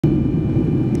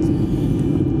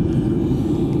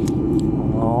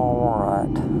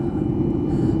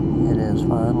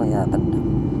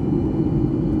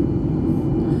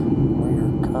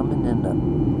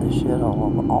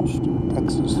Austin,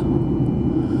 Texas.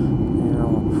 Here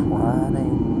on Friday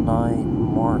night,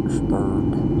 March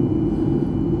 3rd,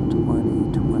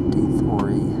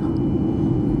 2023.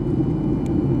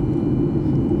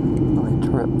 My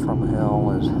trip from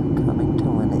hell is coming to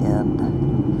an end.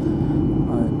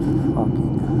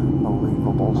 Unfucking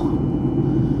believable.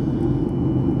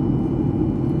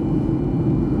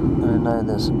 I know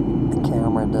this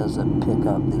camera doesn't pick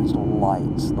up these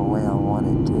lights the way I want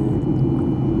it to.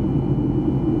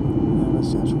 I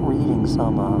was just reading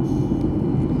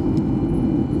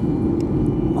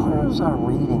where was I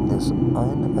reading this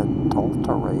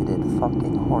unadulterated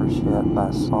fucking horseshit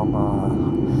by some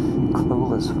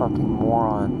clueless fucking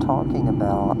moron talking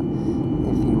about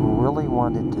if you really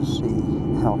wanted to see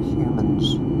how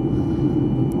humans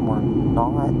were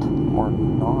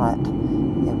not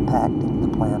impacting the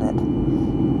planet,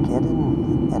 get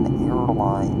in an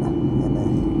airline,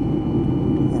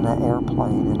 in an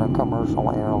airplane, in a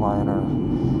commercial airliner,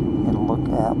 and look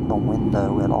out the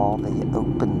window at all the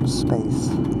open space.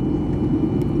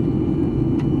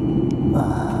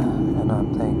 And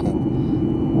I'm thinking,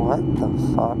 what the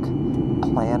fuck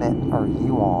planet are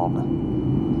you on?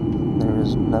 There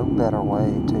is no better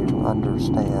way to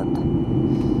understand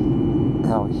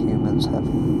how humans have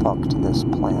fucked this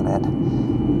planet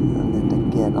than to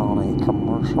get on a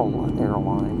commercial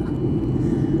airline.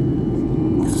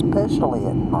 Especially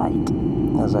at night.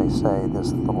 As I say,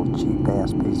 this little cheap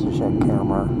ass piece of shit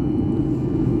camera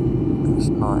is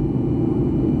not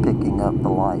picking up the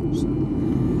lights.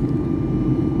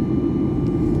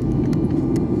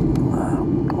 Oh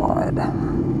God. I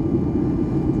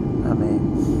mean,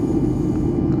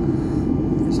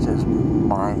 it's just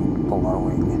mind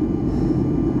blowing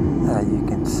how you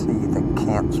can see the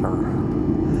cancer,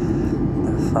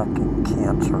 the fucking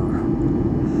cancer.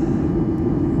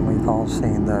 We've all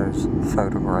seen those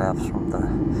photographs from the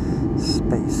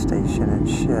space station and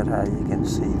shit, how you can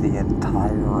see the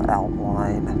entire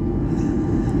outline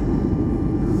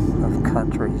of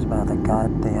countries by the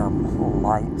goddamn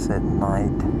lights at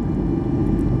night.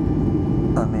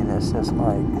 I mean, it's just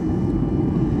like,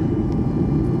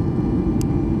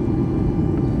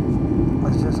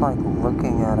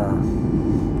 looking at a,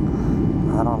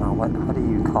 I don't know, what do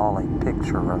you call a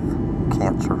picture of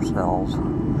cancer cells?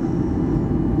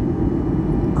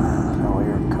 So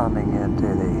we're coming into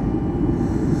the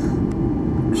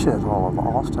shithole of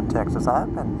Austin, Texas.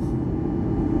 I've been,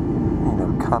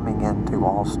 coming into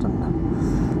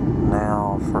Austin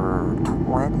now for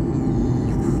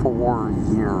 24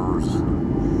 years.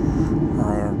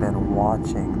 I have been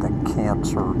watching the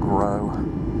cancer grow.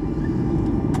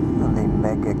 The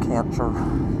mega cancer,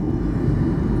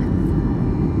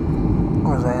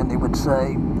 as Andy would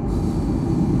say.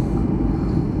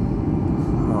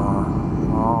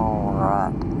 All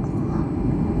right.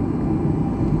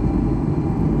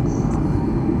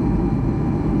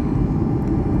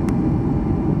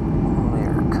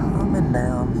 We're coming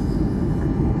down.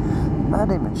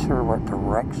 Not even sure what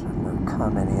direction we're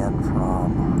coming in from.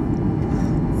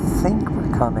 I think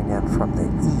we're coming in from the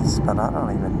east, but I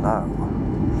don't even know.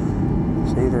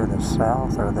 It's either the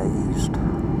south or the east. You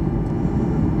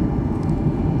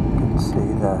can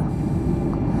see the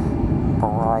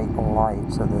bright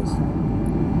lights of this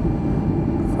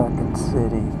fucking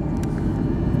city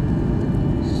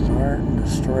starting to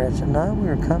stretch. No, we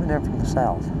were coming in from the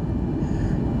south.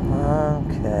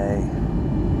 Okay.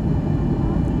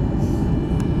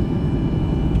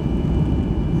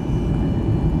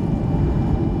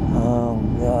 Oh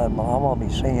God, well, I'm gonna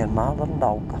be seeing my little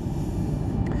dog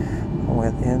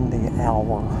within the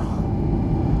hour. I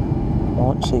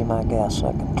won't see my gas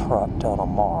sucking truck till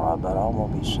tomorrow, but I'm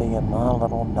going to be seeing my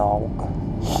little dog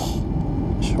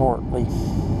shortly.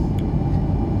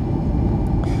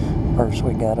 First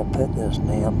we got to put this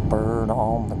damn bird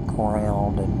on the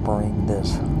ground and bring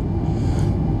this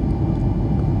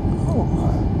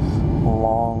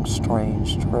long,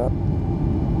 strange trip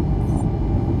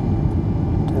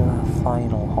to a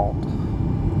final halt.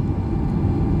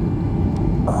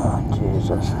 Oh,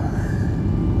 Jesus.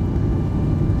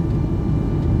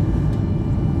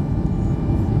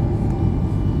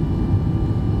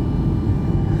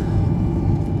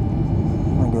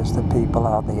 I guess the people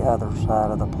out the other side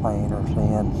of the plane are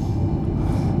seeing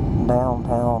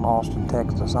downtown Austin,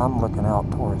 Texas. I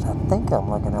think I'm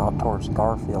looking out towards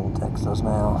Garfield, Texas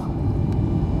now.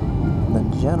 The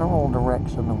general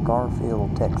direction of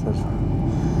Garfield, Texas.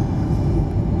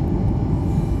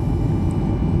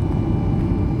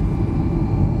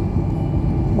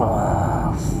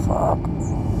 Ah, fuck.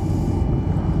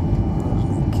 As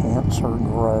the cancer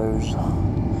grows.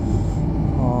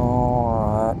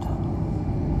 Alright.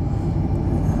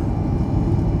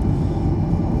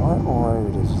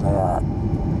 is that?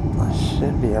 I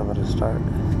should be able to start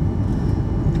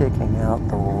picking out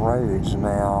the roads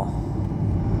now.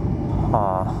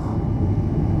 Huh.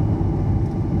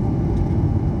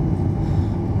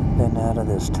 Been out of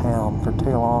this town for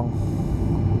too long.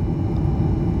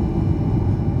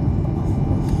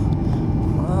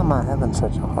 Why am I having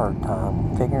such a hard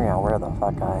time figuring out where the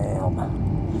fuck I am?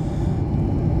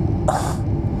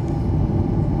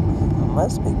 I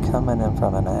must be coming in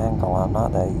from an angle I'm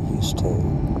not that used to.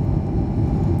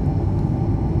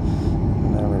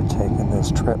 Never taken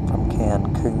this trip from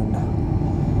Cancun.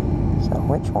 So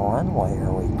which runway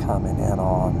are we coming in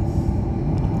on?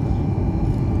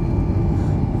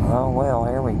 Oh well,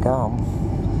 here we come.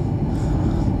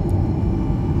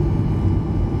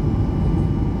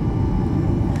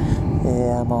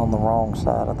 Yeah, I'm on the wrong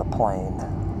side of the plane.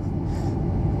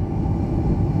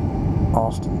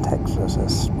 Austin, Texas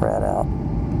is spread out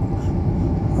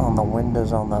on the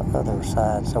windows on the other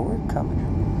side, so we're coming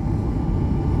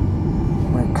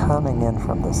in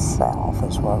from the south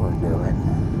is what we're doing.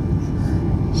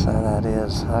 So that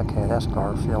is, okay, that's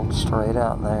Garfield straight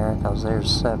out there, because there's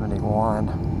 71.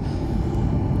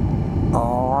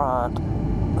 Alright,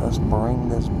 let's bring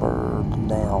this bird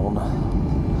down.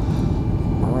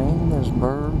 Bring this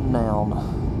bird down.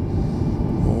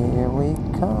 Here we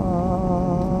come.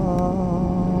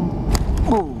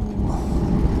 Boom.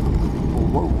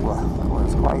 Whoa, that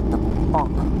was quite the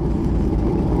bump.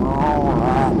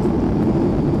 Alright.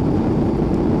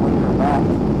 We're back.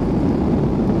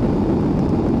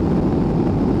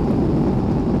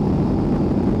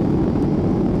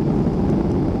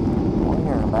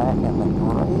 We're back in the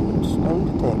great state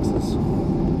of Texas.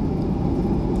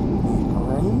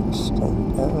 Great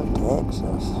state of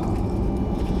Texas.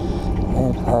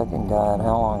 Good fucking God,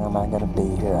 how long am I going to be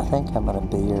here? I think I'm going to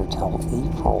be here till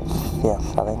April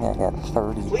 5th. I think I got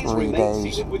 33 Please remain days.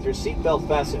 seated with your seatbelt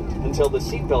fastened until the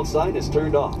seatbelt sign is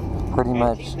turned off. Pretty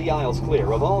much. Keep the aisles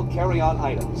clear of all carry-on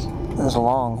items. As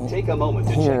long Take a moment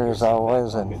to here check as your I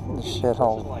was in seatbelt the pocket for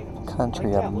shithole personal items,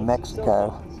 country like of tablets and Mexico.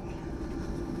 cell phones.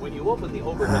 When you open the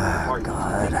overhead compartment,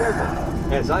 God. be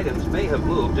careful, as items may have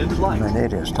moved in flight. And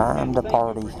it is time to Thank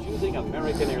party. you for choosing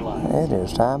American Airlines. It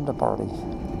is time to party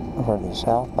for the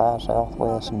South by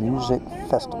Southwest Music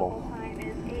Festival.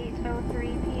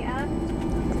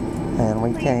 And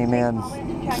we came in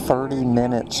 30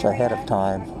 minutes ahead of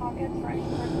time.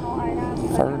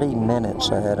 30 minutes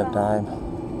ahead of time.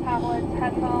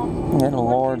 And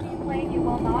Lord. You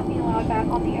will not be allowed back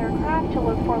on the aircraft to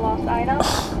look for lost items.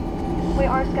 We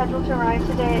are scheduled to arrive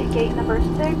today at gate number 6,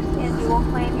 and you will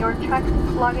claim your checked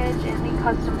luggage in the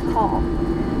customs hall.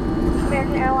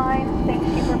 American Airlines thanks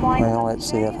you for flying. Well, let's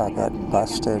see if I got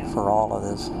busted for all of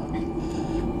this.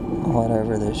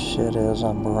 Whatever this shit is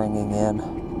I'm bringing in.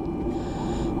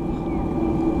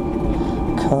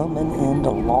 Coming into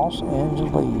Los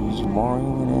Angeles,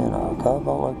 bringing in a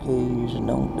couple of keys.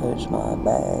 Don't touch my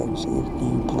bags, if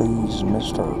you please,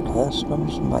 Mr.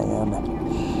 Customs Man.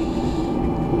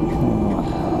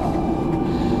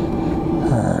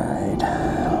 Alright.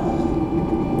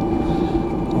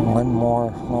 One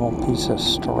more little piece of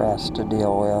stress to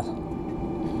deal with.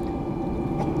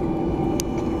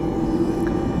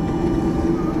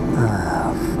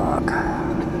 Ah, fuck.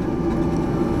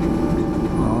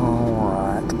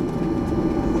 Alright.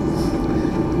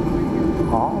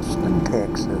 Austin,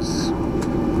 Texas.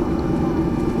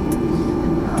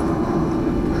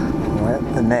 Let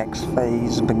the next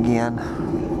phase begin.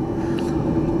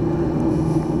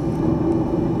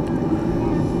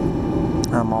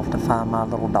 I'm off to find my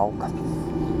little dog.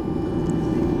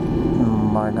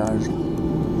 My gosh.